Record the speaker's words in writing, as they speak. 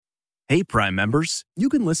Hey, Prime members, you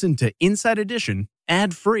can listen to Inside Edition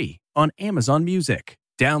ad-free on Amazon Music.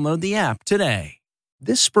 Download the app today.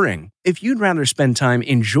 This spring, if you'd rather spend time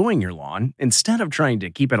enjoying your lawn instead of trying to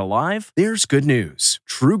keep it alive, there's good news.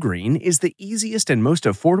 True Green is the easiest and most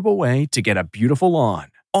affordable way to get a beautiful lawn.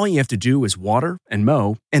 All you have to do is water and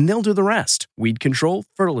mow, and they'll do the rest. Weed control,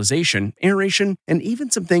 fertilization, aeration, and even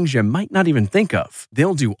some things you might not even think of.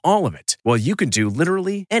 They'll do all of it, while you can do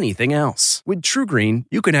literally anything else. With True Green,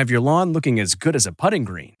 you can have your lawn looking as good as a putting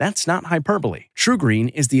green. That's not hyperbole. True Green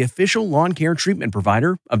is the official lawn care treatment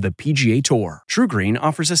provider of the PGA Tour. True Green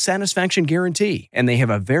offers a satisfaction guarantee, and they have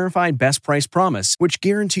a verified best price promise, which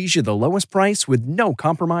guarantees you the lowest price with no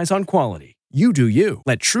compromise on quality. You do you.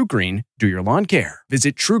 Let True Green do your lawn care.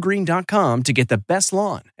 Visit TrueGreen.com to get the best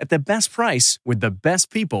lawn at the best price with the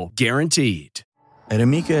best people guaranteed. At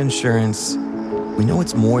Amica Insurance, we know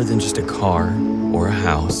it's more than just a car or a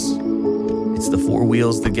house. It's the four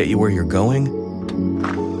wheels that get you where you're going and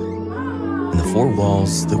the four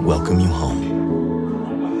walls that welcome you home.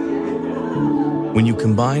 When you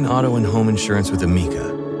combine auto and home insurance with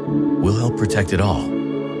Amica, we'll help protect it all.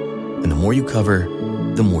 And the more you cover,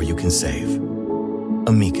 the more you can save.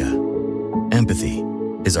 Amica. Empathy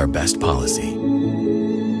is our best policy.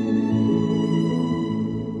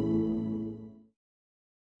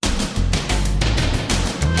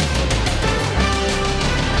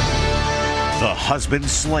 The husband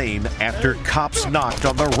slain after cops knocked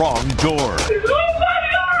on the wrong door.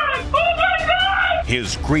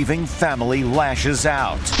 His grieving family lashes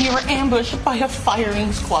out. You were ambushed by a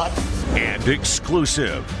firing squad. And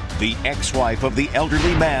exclusive. The ex-wife of the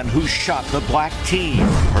elderly man who shot the black teen.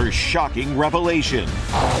 Her shocking revelation.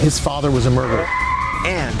 His father was a murderer.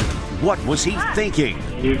 And what was he thinking?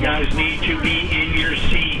 You guys need to be in your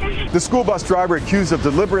seats. The school bus driver accused of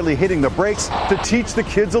deliberately hitting the brakes to teach the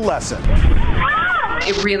kids a lesson.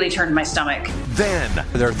 It really turned my stomach. Then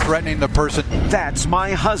they're threatening the person. That's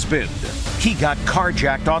my husband. He got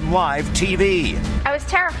carjacked on live TV. I was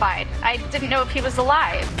terrified. I didn't know if he was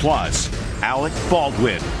alive. Plus, Alec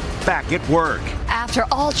Baldwin back at work. After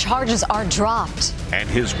all charges are dropped. And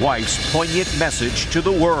his wife's poignant message to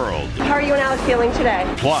the world. How are you and Alec feeling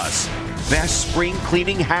today? Plus, best spring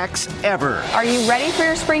cleaning hacks ever. Are you ready for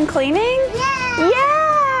your spring cleaning?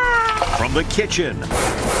 Yeah! From the kitchen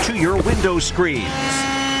to your window screens.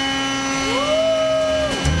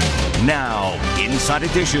 Now, Inside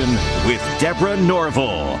Edition with Deborah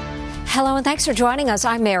Norville. Hello and thanks for joining us.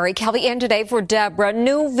 I'm Mary Kelby in today for Deborah.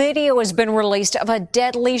 New video has been released of a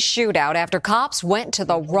deadly shootout after cops went to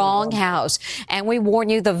the wrong house. And we warn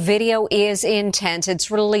you, the video is intense.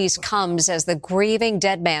 Its release comes as the grieving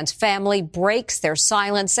dead man's family breaks their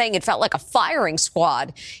silence, saying it felt like a firing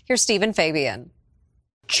squad. Here's Stephen Fabian.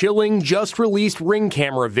 Chilling, just-released Ring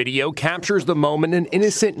camera video captures the moment an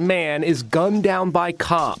innocent man is gunned down by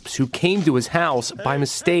cops who came to his house by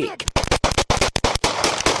mistake.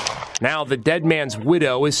 Now the dead man's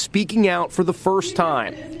widow is speaking out for the first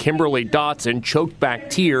time. Kimberly Dotson choked back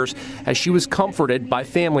tears as she was comforted by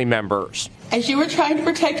family members. As you were trying to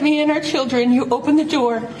protect me and our children, you opened the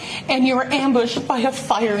door and you were ambushed by a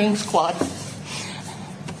firing squad.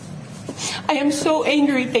 I am so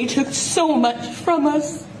angry they took so much from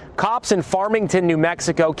us. Cops in Farmington, New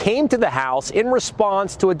Mexico came to the house in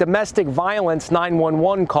response to a domestic violence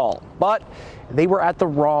 911 call, but they were at the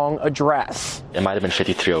wrong address. It might have been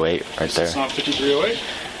 5308 right there. It's not 5308.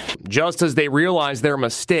 Just as they realize their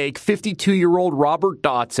mistake, 52-year-old Robert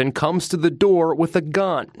Dotson comes to the door with a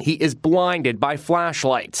gun. He is blinded by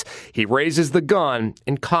flashlights. He raises the gun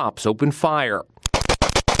and cops open fire.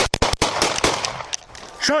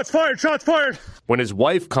 Shots fired! Shots fired! When his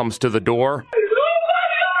wife comes to the door,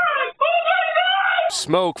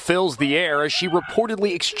 smoke fills the air as she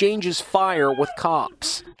reportedly exchanges fire with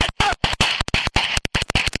cops.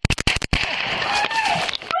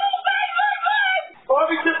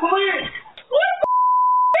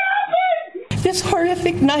 This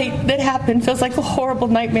horrific night that happened feels like a horrible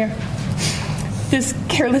nightmare. This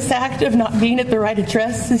careless act of not being at the right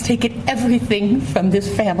address has taken everything from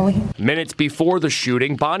this family. Minutes before the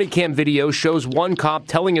shooting, body cam video shows one cop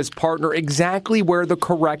telling his partner exactly where the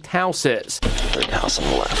correct house is. Third house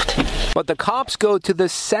on the left. But the cops go to the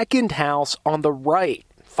second house on the right,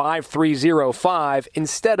 5305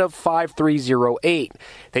 instead of 5308.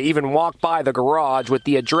 They even walk by the garage with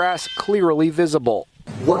the address clearly visible.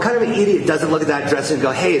 What kind of an idiot doesn't look at that address and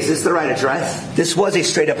go, hey, is this the right address? This was a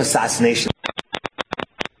straight-up assassination.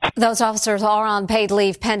 Those officers are on paid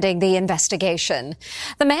leave pending the investigation.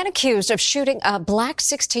 The man accused of shooting a black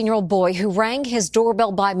 16-year-old boy who rang his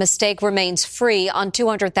doorbell by mistake remains free on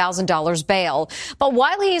 $200,000 bail. But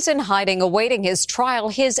while he's in hiding awaiting his trial,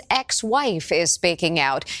 his ex-wife is speaking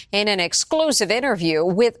out in an exclusive interview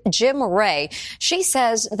with Jim Ray. She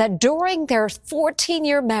says that during their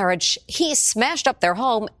 14-year marriage, he smashed up their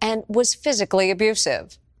home and was physically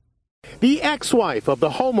abusive. The ex-wife of the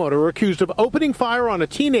homeowner accused of opening fire on a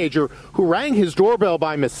teenager who rang his doorbell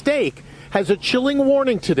by mistake has a chilling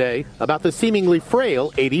warning today about the seemingly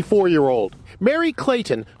frail 84-year-old. Mary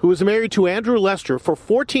Clayton, who was married to Andrew Lester for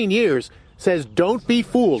 14 years, says don't be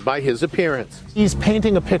fooled by his appearance. He's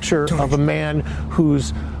painting a picture of a man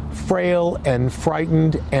who's frail and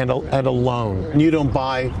frightened and alone. You don't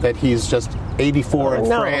buy that he's just 84 and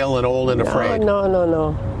frail and old and afraid?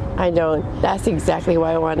 No. I don't. That's exactly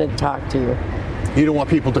why I wanted to talk to you. You don't want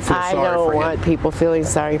people to feel sorry for him? I don't want people feeling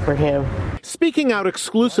sorry for him. Speaking out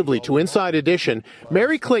exclusively to Inside Edition,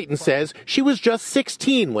 Mary Clayton says she was just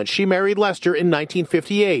 16 when she married Lester in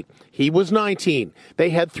 1958. He was 19. They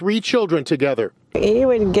had 3 children together. He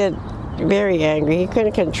would get very angry. He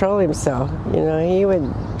couldn't control himself. He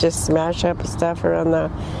would just smash up stuff around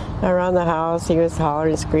the house. He was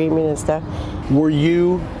hollering, screaming and stuff. Were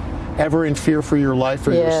you ever in fear for your life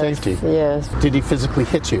or your safety? Yes. Did he physically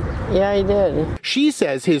hit you? Yeah, he did. She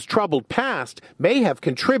says his troubled past may have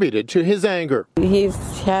contributed to his anger. He's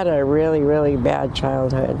had a really, really bad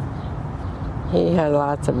childhood. He had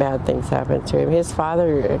lots of bad things happen to him. His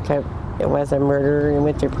father was a murderer and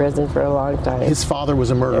went to prison for a long time. His father was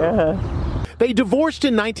a murderer? Yeah. They divorced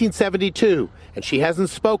in 1972, and she hasn't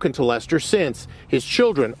spoken to Lester since. His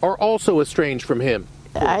children are also estranged from him.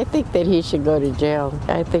 I think that he should go to jail.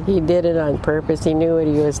 I think he did it on purpose. He knew what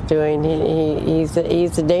he was doing. He's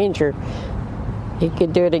a danger. He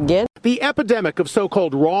could do it again. The epidemic of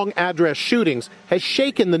so-called wrong address shootings has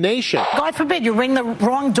shaken the nation. God forbid you ring the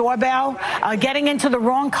wrong doorbell, getting into the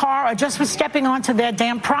wrong car, or just for stepping onto their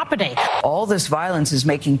damn property. All this violence is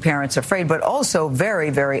making parents afraid, but also very,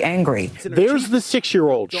 very angry. There's the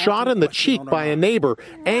 6-year-old shot in the cheek by a neighbor,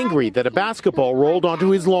 angry that a basketball rolled onto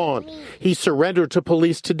his lawn. He surrendered to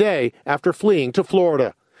police today after fleeing to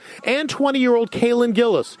Florida. And 20-year-old Kaylin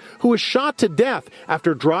Gillis, who was shot to death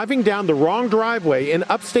after driving down the wrong driveway in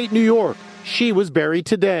upstate New York. She was buried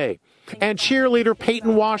today. And cheerleader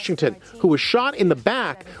Peyton Washington, who was shot in the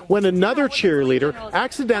back when another cheerleader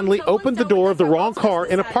accidentally opened the door of the wrong car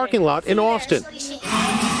in a parking lot in Austin.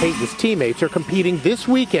 Peyton's teammates are competing this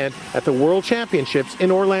weekend at the World Championships in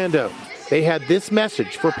Orlando. They had this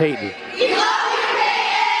message for Peyton.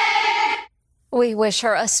 We wish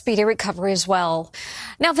her a speedy recovery as well.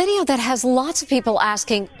 Now, video that has lots of people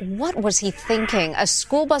asking, what was he thinking? A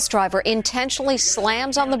school bus driver intentionally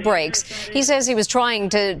slams on the brakes. He says he was trying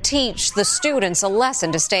to teach the students a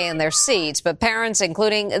lesson to stay in their seats, but parents,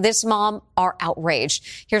 including this mom, are outraged.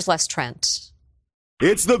 Here's Les Trent.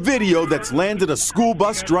 It's the video that's landed a school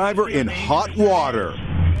bus driver in hot water. Oh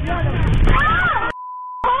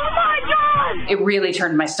my God! It really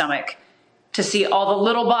turned my stomach to see all the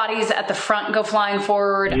little bodies at the front go flying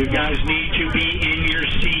forward. You guys need to be in your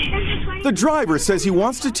seats. The driver says he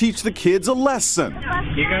wants to teach the kids a lesson.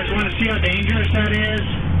 You guys want to see how dangerous that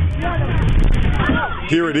is?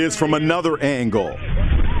 Here it is from another angle. Oh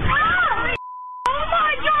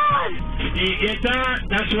my God! Do you get that?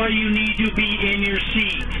 That's why you need to be in your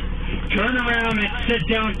seat. Turn around and sit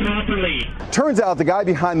down properly. Turns out the guy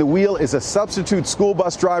behind the wheel is a substitute school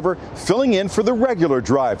bus driver filling in for the regular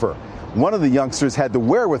driver. One of the youngsters had the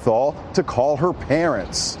wherewithal to call her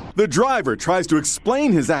parents. The driver tries to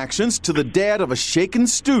explain his actions to the dad of a shaken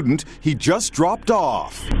student he just dropped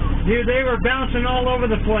off. Dude, they were bouncing all over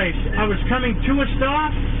the place. I was coming to a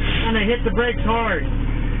stop and I hit the brakes hard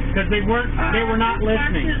because they were not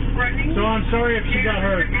listening. So I'm sorry if she got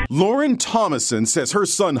hurt. Lauren Thomason says her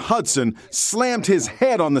son Hudson slammed his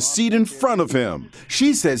head on the seat in front of him.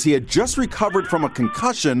 She says he had just recovered from a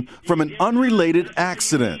concussion from an unrelated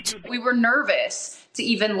accident. We were nervous to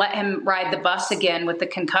even let him ride the bus again with the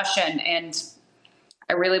concussion, and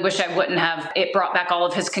I really wish I wouldn't have. It brought back all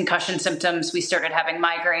of his concussion symptoms. We started having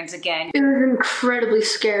migraines again. It was incredibly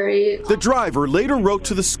scary. The driver later wrote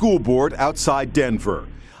to the school board outside Denver.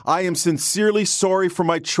 I am sincerely sorry for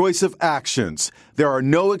my choice of actions. There are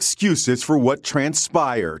no excuses for what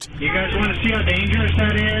transpired. You guys want to see how dangerous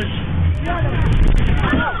that is?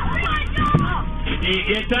 Do you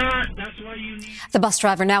get that? That's what The bus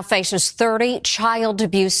driver now faces 30 child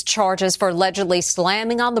abuse charges for allegedly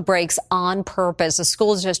slamming on the brakes on purpose. The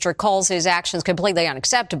school district calls his actions completely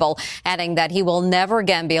unacceptable, adding that he will never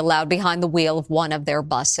again be allowed behind the wheel of one of their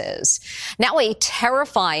buses. Now a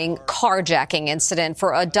terrifying carjacking incident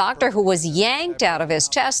for a doctor who was yanked out of his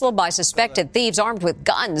Tesla by suspected thieves armed with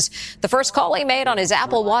guns. The first call he made on his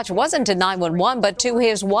Apple Watch wasn't to 911, but to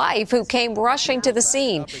his wife, who came rushing to the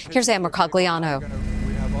scene. Here's Amber Cagliano.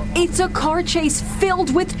 It's a car chase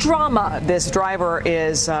filled with drama. This driver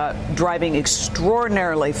is driving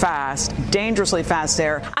extraordinarily fast, dangerously fast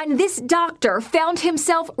there. And this doctor found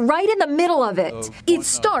himself right in the middle of it. It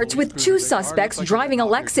starts with two suspects driving a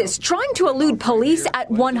Lexus trying to elude police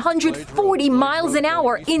at 140 miles an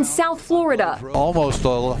hour in South Florida. Almost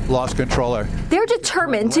lost control there. They're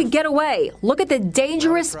determined to get away. Look at the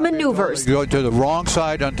dangerous maneuvers. Go to the wrong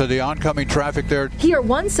side onto the oncoming traffic there. Here,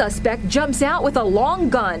 one suspect jumps out with a long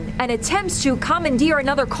gun and attempts to commandeer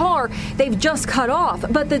another car they've just cut off,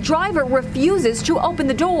 but the driver refuses to open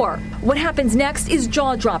the door. What happens next is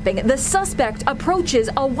jaw-dropping. The suspect approaches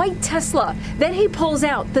a white Tesla. Then he pulls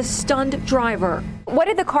out the stunned driver. What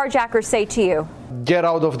did the carjacker say to you? Get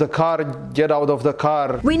out of the car, get out of the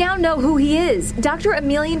car. We now know who he is, Dr.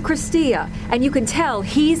 Emilian Cristia, and you can tell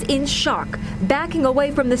he's in shock, backing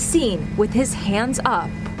away from the scene with his hands up.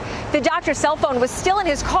 The doctor's cell phone was still in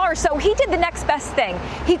his car, so he did the next best thing.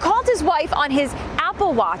 He called his wife on his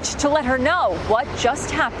Apple Watch to let her know what just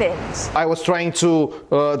happened. I was trying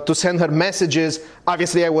to send her messages.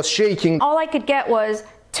 Obviously, I was shaking. All I could get was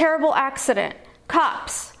terrible accident,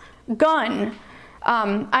 cops, gun.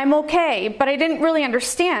 I'm okay, but I didn't really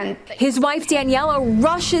understand. His wife, Daniela,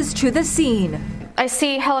 rushes to the scene. I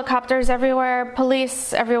see helicopters everywhere,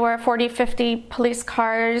 police everywhere, 40, 50 police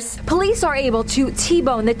cars. Police are able to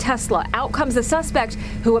T-bone the Tesla. Out comes the suspect,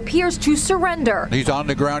 who appears to surrender. He's on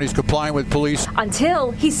the ground. He's complying with police.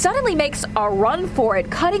 Until he suddenly makes a run for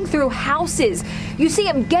it, cutting through houses. You see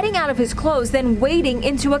him getting out of his clothes, then wading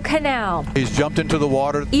into a canal. He's jumped into the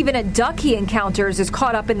water. Even a duck he encounters is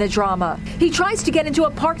caught up in the drama. He tries to get into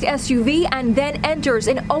a parked SUV and then enters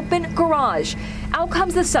an open garage. Out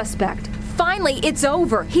comes the suspect. Finally, it's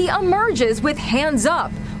over. He emerges with hands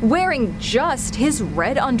up, wearing just his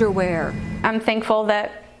red underwear. I'm thankful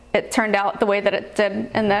that it turned out the way that it did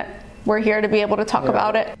and that we're here to be able to talk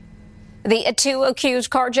about it. The two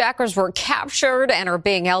accused carjackers were captured and are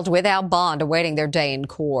being held without bond, awaiting their day in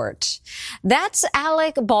court. That's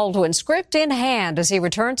Alec Baldwin, script in hand, as he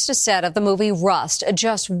returns to set of the movie Rust,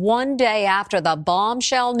 just one day after the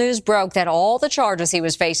bombshell news broke that all the charges he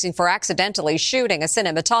was facing for accidentally shooting a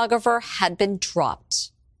cinematographer had been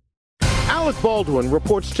dropped. Alec Baldwin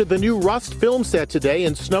reports to the new Rust film set today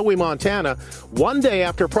in snowy Montana, one day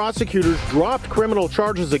after prosecutors dropped criminal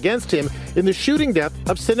charges against him in the shooting death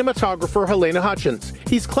of cinematographer Helena Hutchins.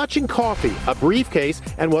 He's clutching coffee, a briefcase,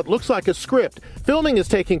 and what looks like a script. Filming is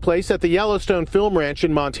taking place at the Yellowstone Film Ranch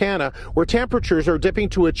in Montana, where temperatures are dipping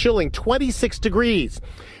to a chilling 26 degrees.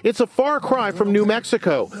 It's a far cry from New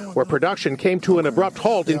Mexico, where production came to an abrupt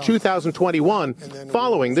halt in 2021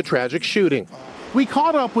 following the tragic shooting. We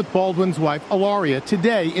caught up with Baldwin's wife, Ilaria,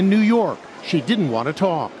 today in New York. She didn't want to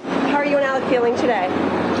talk. How are you and Alec feeling today?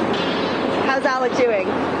 How's Alec doing?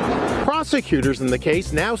 Prosecutors in the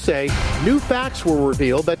case now say new facts were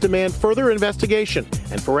revealed that demand further investigation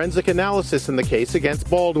and forensic analysis in the case against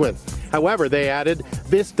Baldwin. However, they added,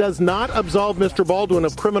 this does not absolve Mr. Baldwin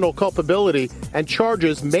of criminal culpability and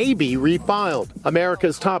charges may be refiled.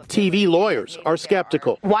 America's top TV lawyers are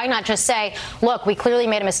skeptical. Why not just say, look, we clearly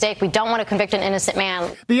made a mistake. We don't want to convict an innocent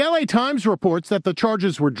man. The LA Times reports that the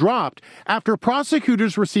charges were dropped after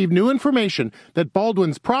prosecutors received new information that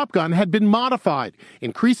Baldwin's prop gun had been modified,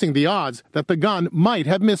 increasing the odds that the gun might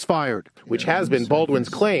have misfired, which has been Baldwin's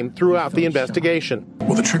claim throughout the investigation.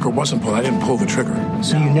 Well, the trigger wasn't pulled. I didn't pull the trigger.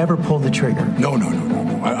 So you never pulled the trigger? No.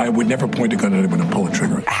 I would never point a gun at anyone and pull a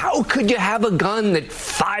trigger. How could you have a gun that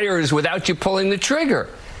fires without you pulling the trigger?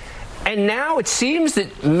 And now it seems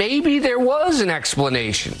that maybe there was an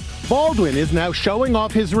explanation. Baldwin is now showing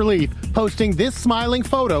off his relief, posting this smiling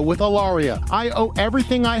photo with Ilaria. I owe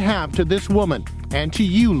everything I have to this woman and to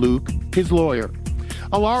you, Luke, his lawyer.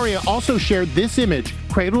 Ilaria also shared this image,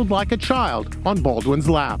 cradled like a child, on Baldwin's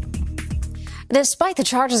lap. Despite the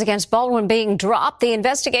charges against Baldwin being dropped, the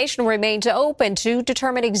investigation remains open to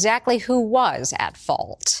determine exactly who was at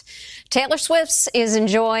fault. Taylor Swift is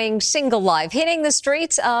enjoying Single Life, hitting the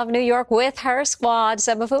streets of New York with her squad,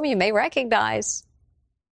 some of whom you may recognize.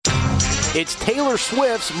 It's Taylor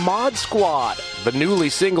Swift's Mod Squad. The newly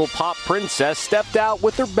single pop princess stepped out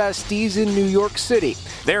with her besties in New York City.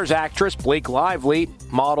 There's actress Blake Lively,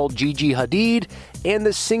 model Gigi Hadid, and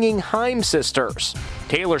the singing Haim sisters.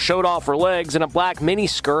 Taylor showed off her legs in a black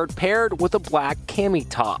miniskirt paired with a black cami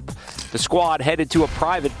top. The squad headed to a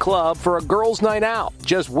private club for a girls' night out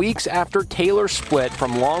just weeks after Taylor split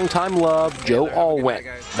from longtime love Joe Alwyn.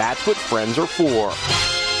 That's what friends are for.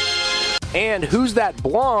 And who's that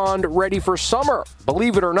blonde ready for summer?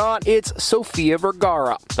 Believe it or not, it's Sofia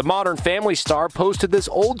Vergara. The Modern Family star posted this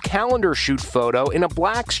old calendar shoot photo in a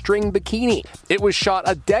black string bikini. It was shot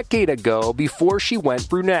a decade ago before she went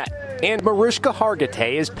brunette. And Mariska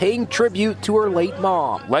Hargitay is paying tribute to her late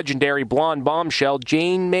mom, legendary blonde bombshell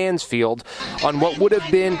Jane Mansfield, on what would have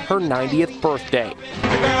been her 90th birthday.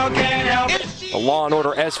 The Law &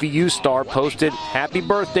 Order SVU star posted, "Happy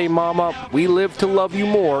birthday, Mama. We live to love you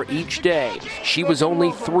more each day." She was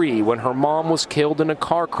only 3 when her mom was killed in a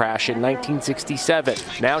car crash in 1967.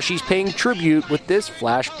 Now she's paying tribute with this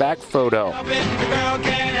flashback photo.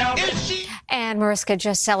 And Mariska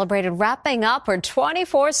just celebrated wrapping up her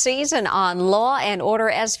 24th season on Law & Order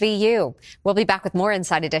SVU. We'll be back with more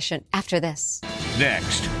Inside Edition after this.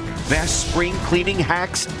 Next, best spring cleaning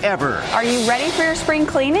hacks ever. Are you ready for your spring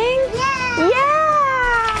cleaning?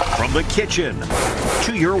 Yeah! From the kitchen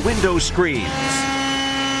to your window screens.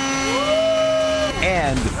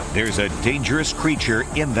 And there's a dangerous creature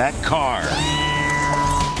in that car.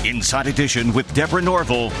 Inside Edition with Deborah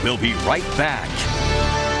Norville. We'll be right back.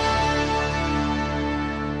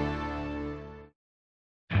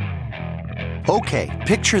 Okay,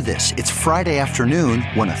 picture this. It's Friday afternoon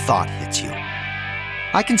when a thought hits you.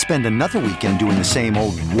 I can spend another weekend doing the same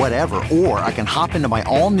old whatever, or I can hop into my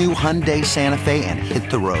all-new Hyundai Santa Fe and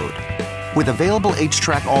hit the road. With available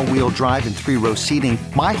H-Track all-wheel drive and 3-row seating,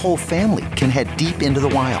 my whole family can head deep into the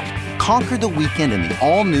wild. Conquer the weekend in the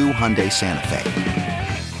all-new Hyundai Santa Fe.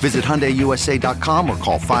 Visit HyundaiUSA.com or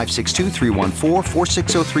call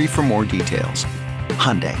 562-314-4603 for more details.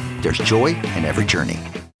 Hyundai, there's joy in every journey.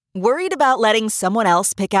 Worried about letting someone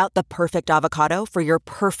else pick out the perfect avocado for your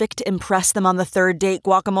perfect impress-them-on-the-third-date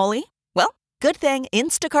guacamole? Well, good thing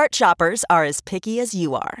Instacart shoppers are as picky as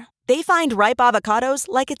you are. They find ripe avocados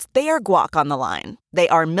like it's their guac on the line. They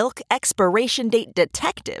are milk expiration date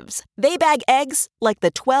detectives. They bag eggs like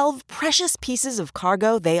the 12 precious pieces of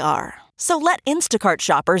cargo they are. So let Instacart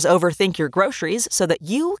shoppers overthink your groceries so that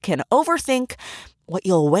you can overthink what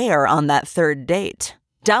you'll wear on that third date.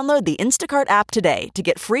 Download the Instacart app today to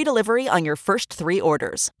get free delivery on your first 3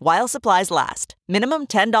 orders, while supplies last. Minimum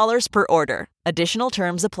 $10 per order. Additional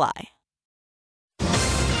terms apply.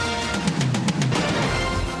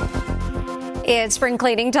 It's spring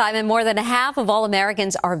cleaning time, and more than half of all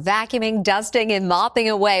Americans are vacuuming, dusting, and mopping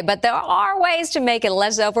away. But there are ways to make it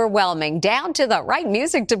less overwhelming, down to the right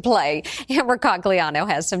music to play. Amber Cogliano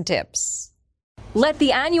has some tips. Let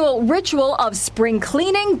the annual ritual of spring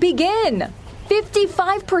cleaning begin.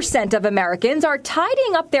 55% of Americans are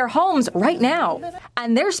tidying up their homes right now,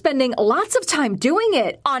 and they're spending lots of time doing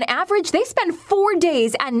it. On average, they spend 4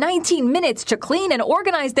 days and 19 minutes to clean and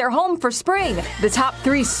organize their home for spring. The top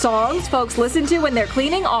 3 songs folks listen to when they're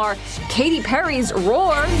cleaning are Katy Perry's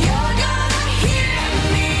Roar,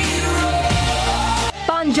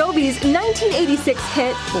 Bon Jovi's 1986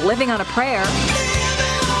 hit Living on a Prayer,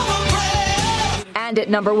 and at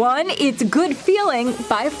number 1, it's Good Feeling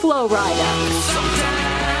by Flo Rida.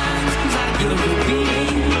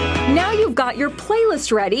 Now you've got your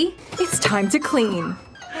playlist ready. It's time to clean.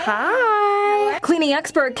 Hi. Cleaning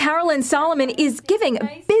expert Carolyn Solomon is giving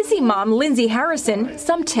busy mom Lindsay Harrison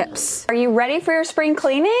some tips. Are you ready for your spring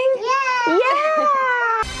cleaning? Yeah!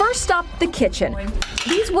 First up, the kitchen.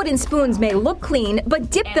 These wooden spoons may look clean, but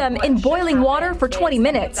dip them in boiling water for 20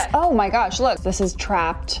 minutes. Oh my gosh, look, this is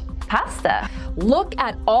trapped pasta. Look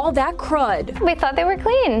at all that crud. We thought they were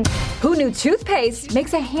clean. Who knew toothpaste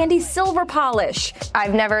makes a handy silver polish?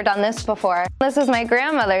 I've never done this before. This is my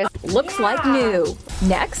grandmother's. Looks like new.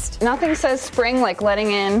 Next. Nothing says spring like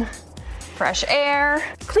letting in fresh air.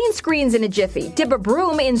 Clean screens in a jiffy. Dip a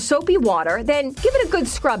broom in soapy water, then give it a good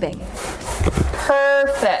scrubbing.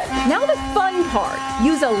 Perfect. Now the fun part.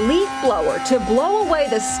 Use a leaf blower to blow away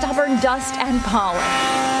the stubborn dust and pollen.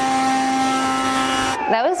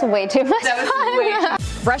 That was way too much fun.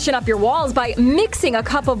 Freshen up your walls by mixing a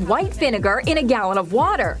cup of white vinegar in a gallon of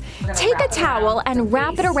water. Take a towel and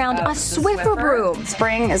wrap it around a Swiffer broom.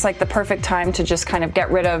 Spring is like the perfect time to just kind of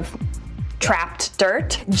get rid of trapped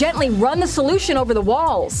dirt. Gently run the solution over the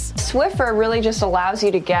walls. Swiffer really just allows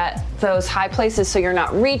you to get those high places so you're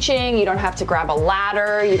not reaching, you don't have to grab a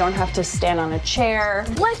ladder, you don't have to stand on a chair.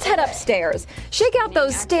 Let's head upstairs. Shake out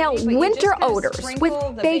those stale winter odors with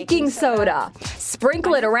baking soda.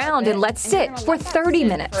 Sprinkle it around and let sit for 30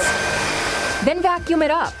 minutes. Then vacuum it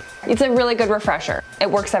up. It's a really good refresher. It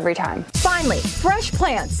works every time. Finally, fresh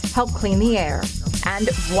plants help clean the air. And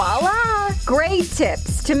voila! Great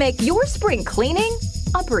tips to make your spring cleaning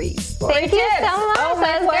a breeze. Thank you so much. Oh, my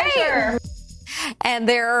That's pleasure. great. And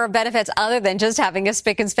there are benefits other than just having a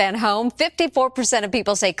spick and span home. 54% of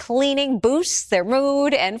people say cleaning boosts their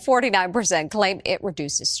mood, and 49% claim it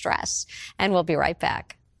reduces stress. And we'll be right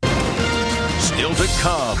back. Still to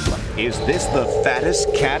come, is this the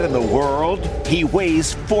fattest cat in the world? He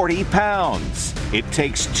weighs 40 pounds. It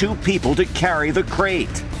takes 2 people to carry the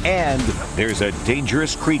crate. And there's a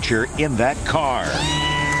dangerous creature in that car.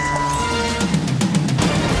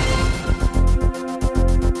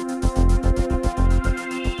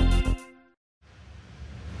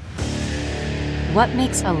 What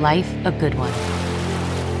makes a life a good one?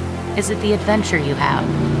 Is it the adventure you have?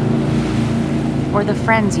 Or the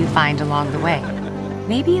friends you find along the way?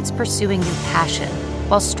 Maybe it's pursuing your passion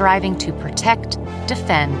while striving to protect,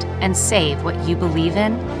 defend, and save what you believe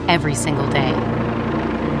in every single day.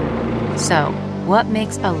 So, what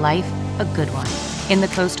makes a life a good one? In the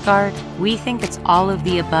Coast Guard, we think it's all of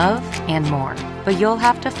the above and more, but you'll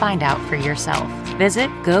have to find out for yourself. Visit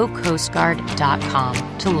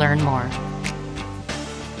gocoastguard.com to learn more.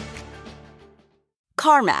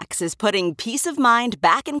 CarMax is putting peace of mind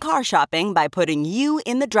back in car shopping by putting you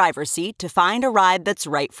in the driver's seat to find a ride that's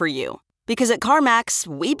right for you. Because at CarMax,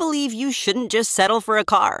 we believe you shouldn't just settle for a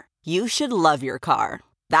car. You should love your car.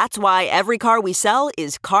 That's why every car we sell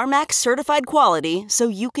is CarMax certified quality, so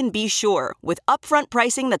you can be sure with upfront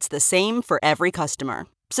pricing that's the same for every customer.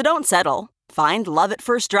 So don't settle. Find love at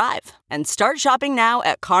first drive and start shopping now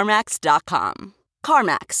at CarMax.com.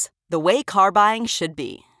 CarMax, the way car buying should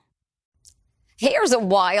be. Here's a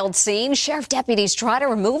wild scene. Sheriff deputies try to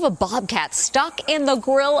remove a bobcat stuck in the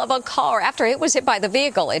grill of a car after it was hit by the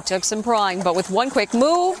vehicle. It took some prying, but with one quick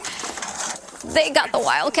move, they got the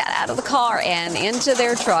wildcat out of the car and into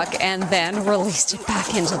their truck and then released it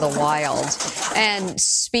back into the wild. And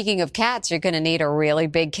speaking of cats, you're going to need a really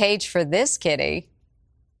big cage for this kitty.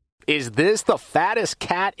 Is this the fattest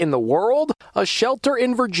cat in the world? A shelter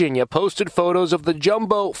in Virginia posted photos of the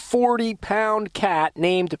jumbo 40-pound cat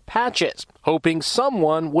named Patches, hoping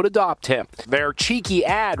someone would adopt him. Their cheeky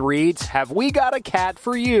ad reads, "Have we got a cat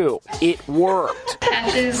for you?" It worked.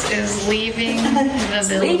 Patches is leaving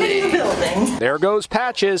the building. There goes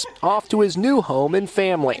Patches, off to his new home and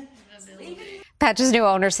family. Patches' new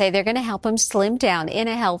owners say they're going to help him slim down in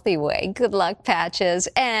a healthy way. Good luck, Patches.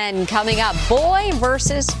 And coming up, boy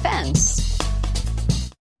versus fence.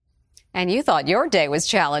 And you thought your day was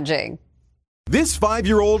challenging. This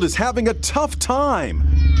 5-year-old is having a tough time.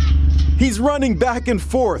 He's running back and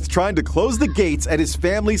forth trying to close the gates at his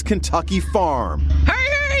family's Kentucky farm.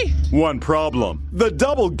 Hurry! One problem, the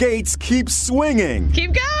double gates keep swinging.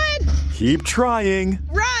 Keep going! Keep trying.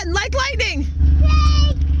 Run like lightning!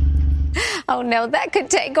 Oh no, that could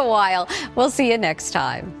take a while. We'll see you next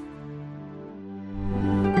time.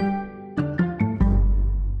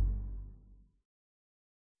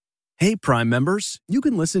 Hey, Prime members, you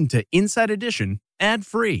can listen to Inside Edition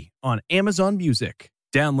ad-free on Amazon Music.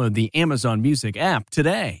 Download the Amazon Music app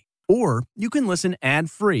today. Or you can listen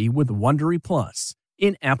ad-free with Wondery Plus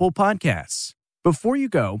in Apple Podcasts. Before you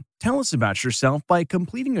go, tell us about yourself by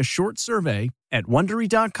completing a short survey at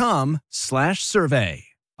Wondery.com/survey.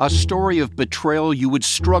 A story of betrayal you would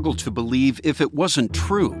struggle to believe if it wasn't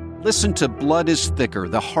true. Listen to Blood is Thicker,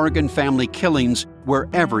 The Hargan Family Killings,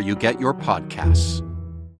 wherever you get your podcasts.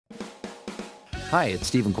 Hi, it's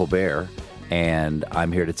Stephen Colbert, and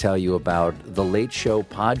I'm here to tell you about The Late Show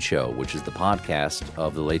Pod Show, which is the podcast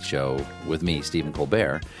of The Late Show with me, Stephen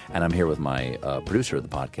Colbert, and I'm here with my producer of the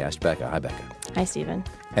podcast, Becca. Hi, Becca. Hi, Stephen.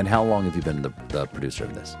 And how long have you been the producer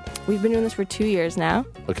of this? We've been doing this for 2 years now.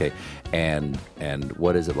 Okay, and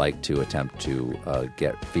what is it like to attempt to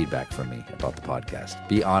get feedback from me about the podcast?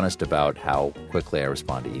 Be honest about how quickly I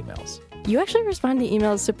respond to emails. You actually respond to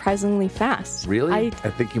emails surprisingly fast. Really? I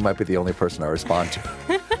think you might be the only person I respond to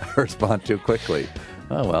quickly.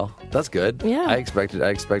 Oh, well, that's good. Yeah. I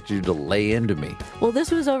expected you to lay into me. Well,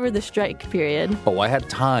 this was over the strike period. Oh, I had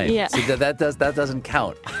time. Yeah. See, that doesn't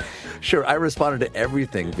count. Sure, I responded to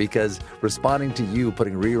everything because responding to you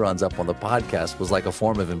putting reruns up on the podcast was like a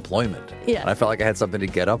form of employment. Yeah. And I felt like I had something to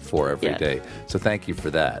get up for every day. So thank you for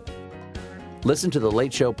that. Listen to The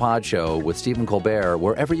Late Show Pod Show with Stephen Colbert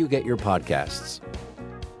wherever you get your podcasts.